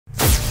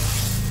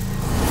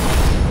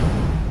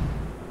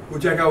Well,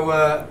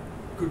 Jacko,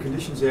 good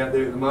conditions out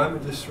there at the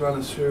moment. Just run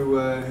us through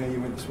how you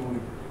went this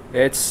morning.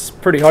 Yeah, it's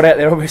pretty hot out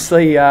there,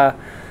 obviously,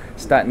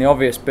 stating the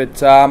obvious, but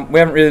we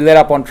haven't really let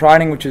up on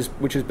training, which has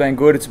been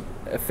good. It's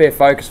a fair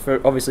focus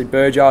for obviously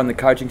Burjo and the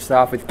coaching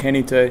staff with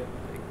Kenny to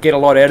get a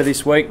lot out of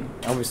this week.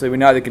 Obviously, we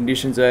know the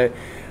conditions are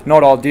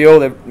not ideal.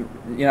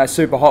 They're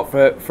super hot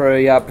for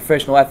a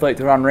professional athlete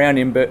to run around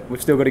in, but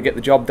we've still got to get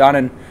the job done,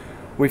 and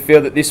we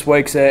feel that this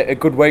week's a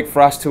good week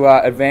for us to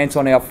advance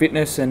on our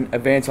fitness and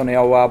advance on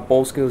our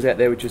ball skills out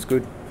there, which is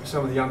good. For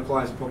some of the young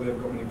players who probably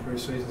haven't got many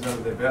pre-seasons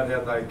under their belt, how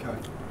do they cope?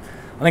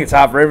 I think it's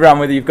hard for everyone,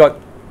 whether you've got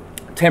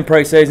 10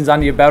 pre-seasons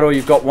under your belt or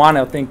you've got one.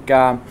 I think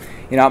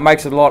it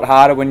makes it a lot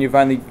harder when you've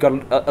only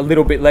got a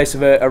little bit less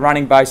of a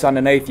running base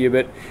underneath you.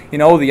 But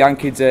all the young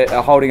kids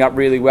are holding up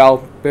really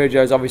well.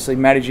 Burjo's obviously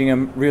managing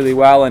them really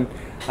well, and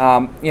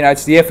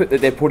it's the effort that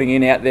they're putting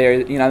in out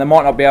there. They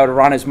might not be able to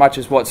run as much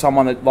as what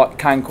someone like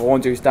Kane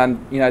Corns, who's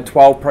done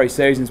 12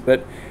 pre-seasons,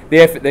 but the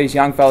effort these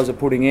young fellas are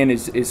putting in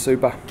is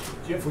super.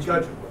 Do you have to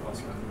change the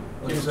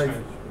way you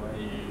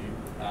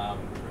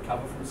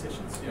recover from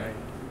sessions,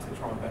 to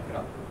try and back it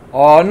up?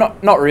 Oh,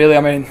 not really.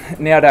 I mean,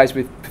 nowadays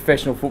with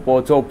professional football,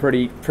 it's all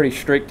pretty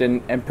strict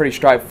and pretty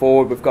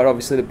straightforward. We've got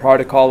obviously the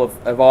protocol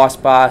of ice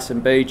baths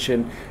and beach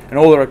and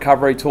all the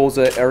recovery tools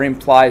are in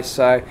place.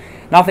 So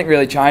nothing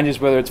really changes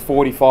whether it's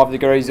 45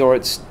 degrees or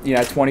it's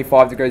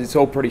 25 degrees. It's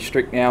all pretty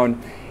strict now,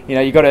 and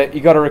you got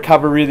to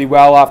recover really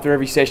well after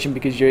every session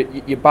because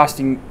you're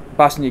busting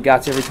your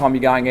guts every time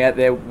you're going out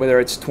there, whether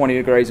it's 20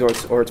 degrees or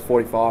it's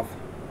 45.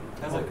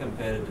 How's it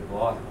compared to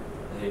Dubai,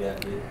 the heat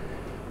out here?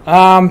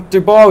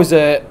 Dubai was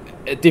a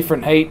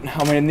different heat.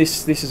 I mean,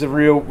 this is a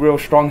real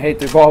strong heat.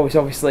 Dubai was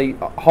obviously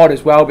hot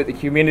as well, but the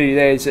humidity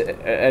there is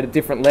at a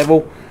different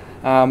level.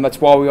 That's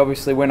why we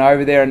obviously went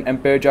over there,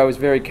 and Burjo was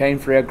very keen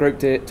for our group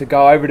to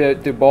go over to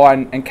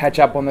Dubai and catch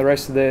up on the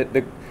rest of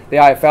the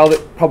AFL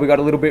that probably got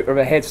a little bit of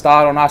a head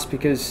start on us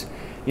because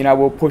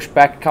we'll push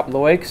back a couple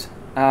of weeks.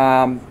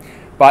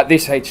 But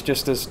this heat's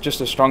just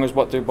as strong as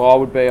what Dubai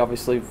would be.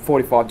 Obviously,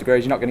 45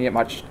 degrees. You're not going to get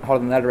much hotter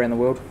than that around the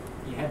world.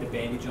 You had the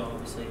bandage on,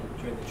 obviously,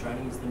 during the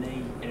training. Is the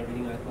knee and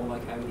everything all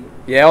okay with you?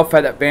 Yeah, I've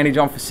had that bandage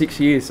on for 6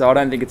 years, so I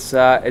don't think it's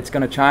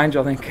going to change.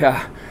 I think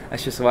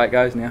that's just the way it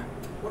goes now.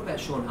 What about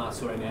Sean Hart?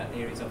 Saw him out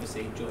there. He's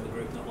obviously joined the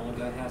group not long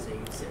ago. How's he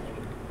settling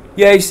in?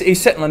 Yeah,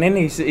 he's settling in.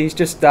 He's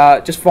just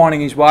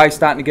finding his way,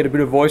 starting to get a bit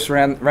of voice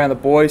around the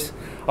boys.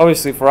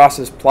 Obviously, for us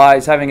as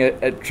players, having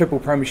a triple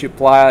premiership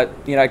player,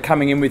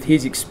 coming in with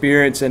his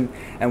experience and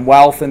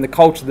wealth and the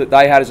culture that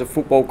they had as a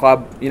football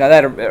club. They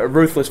had a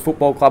ruthless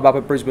football club up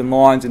at Brisbane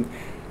Lions, and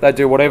they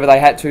do whatever they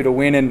had to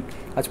win, and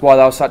that's why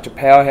they were such a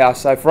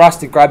powerhouse. So for us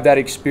to grab that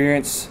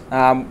experience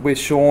with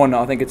Sean,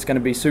 I think it's going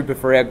to be super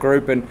for our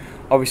group, and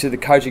obviously the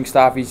coaching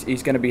staff is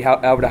going to be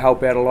able to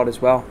help out a lot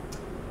as well.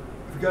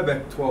 If we go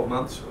back 12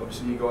 months,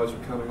 obviously you guys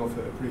were coming off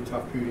a pretty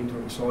tough period into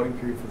an exciting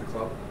period for the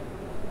club.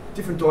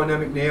 Different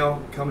dynamic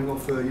now, coming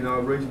off a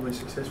reasonably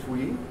successful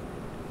year.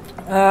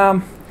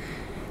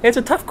 It's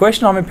a tough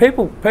question. I mean,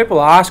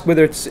 people ask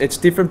whether it's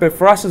different, but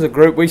for us as a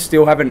group, we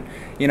still haven't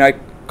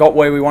got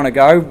where we want to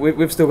go.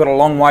 We've still got a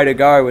long way to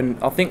go,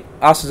 and I think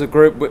us as a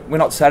group, we're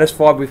not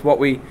satisfied with what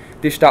we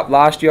dished up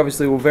last year.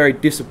 Obviously, we're very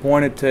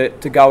disappointed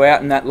to go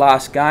out in that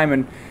last game,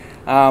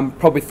 and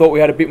probably thought we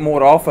had a bit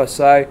more to offer.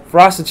 So for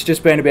us, it's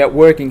just been about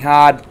working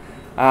hard.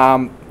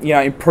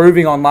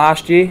 Improving on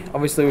last year.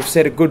 Obviously, we've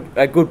set a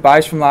good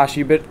base from last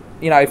year, but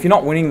if you're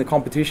not winning the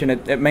competition,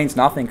 it means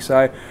nothing.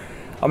 So,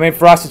 I mean,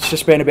 for us, it's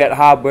just been about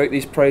hard work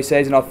this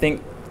pre-season. I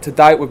think to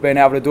date we've been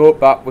able to do it,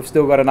 but we've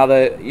still got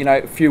another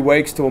few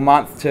weeks to a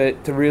month to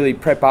really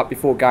prep up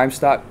before games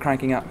start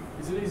cranking up.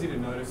 Is it easy to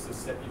notice the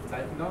step you've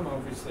taken? No,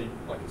 obviously,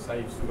 like you say,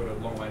 you've still got a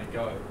long way to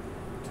go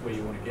to where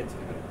you want to get to.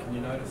 But can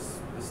you notice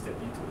the step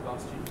you took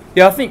last year?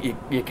 Yeah, I think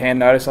you can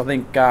notice. I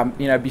think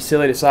it'd be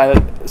silly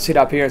to sit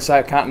up here and say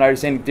I can't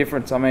notice any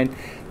difference. I mean,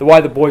 the way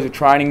the boys are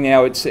training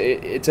now, it's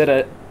at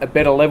a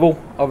better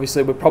level.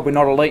 Obviously, we're probably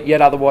not elite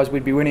yet. Otherwise,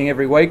 we'd be winning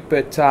every week.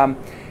 But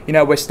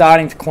we're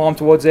starting to climb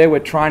towards there. We're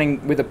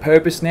training with a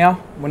purpose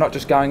now. We're not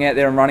just going out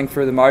there and running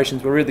through the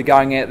motions. We're really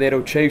going out there to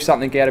achieve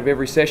something out of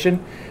every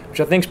session,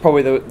 which I think is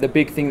probably the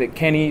big thing that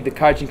Kenny, the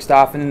coaching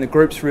staff, and then the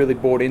group's really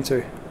bought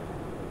into.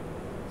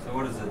 So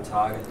what is the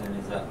target then?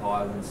 Is that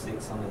higher than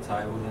 6 on the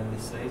table then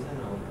this season?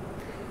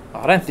 Or?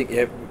 I don't think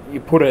you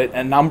put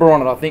a number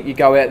on it. I think you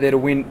go out there to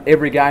win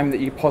every game that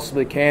you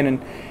possibly can,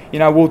 and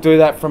we'll do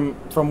that from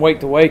week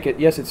to week.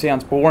 Yes, it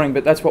sounds boring,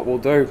 but that's what we'll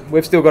do.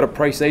 We've still got a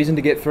pre-season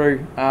to get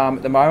through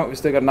at the moment. We've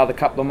still got another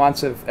couple of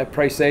months of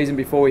pre-season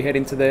before we head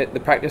into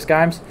the practice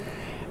games,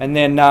 and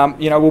then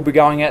we'll be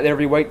going out there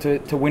every week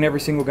to win every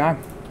single game.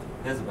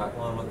 How's the back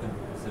line looking?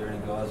 Is there any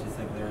guys you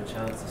think they're a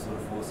chance to sort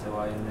of force their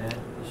way in there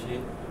this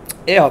year?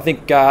 Yeah, I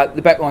think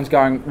the back line's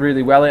going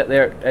really well out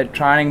there at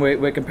training.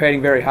 We're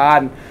competing very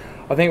hard, and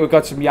I think we've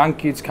got some young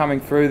kids coming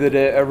through that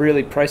are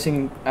really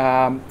pressing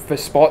for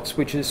spots,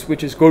 which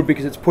is good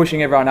because it's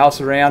pushing everyone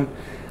else around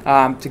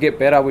to get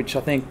better, which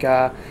I think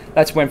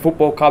that's when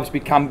football clubs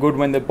become good,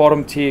 when the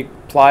bottom tier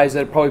players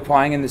that are probably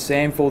playing in the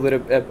SANFL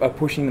that are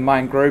pushing the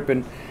main group.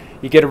 And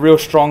you get a real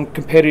strong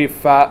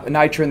competitive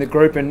nature in the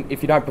group, and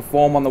if you don't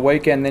perform on the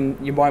weekend, then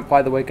you won't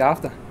play the week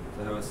after.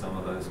 So who are some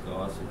of those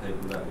guys for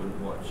people that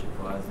wouldn't watch your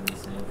players in the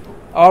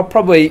sample?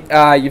 Probably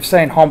you've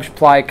seen Homsch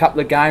play a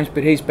couple of games,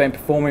 but he's been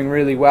performing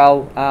really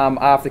well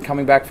after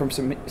coming back from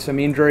some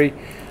injury.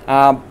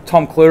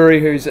 Tom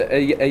Cleary, who's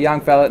a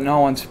young fella that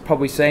no one's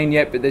probably seen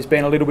yet, but there's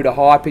been a little bit of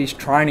hype. He's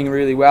training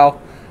really well.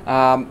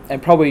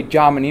 And probably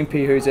Jarman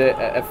Impey, who's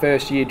a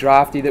first-year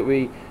drafty that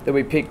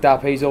we picked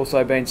up. He's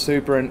also been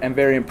super and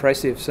very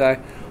impressive.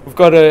 So we've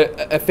got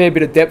a fair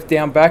bit of depth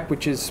down back,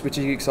 which is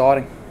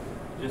exciting.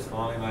 Just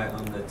finally, mate,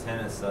 on the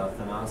tennis,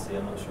 Thanasi,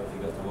 I'm not sure if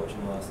you got to watch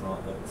him last night,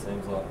 but it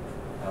seems like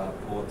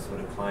Port sort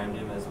of claimed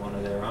him as one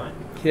of their own.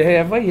 Yeah,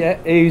 have we?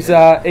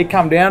 Yeah, he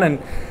come down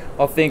and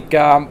I think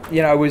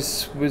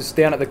was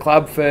down at the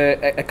club for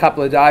a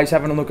couple of days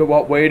having a look at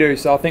what we do.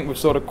 So I think we've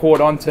sort of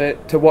caught on to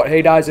what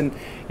he does, and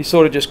you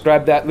sort of just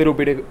grab that little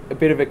bit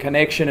of a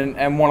connection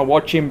and want to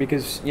watch him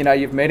because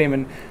you've met him,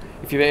 and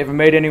if you ever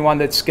meet anyone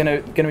that's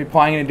going to be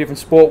playing in a different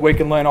sport, we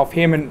can learn off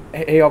him, and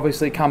he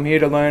obviously come here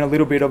to learn a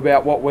little bit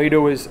about what we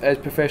do as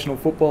professional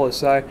footballers.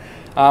 So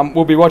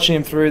we'll be watching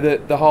him through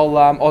the whole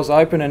Oz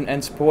Open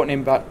and supporting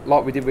him, but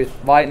like we did with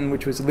Leighton,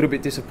 which was a little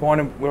bit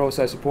disappointing, we're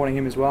also supporting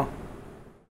him as well.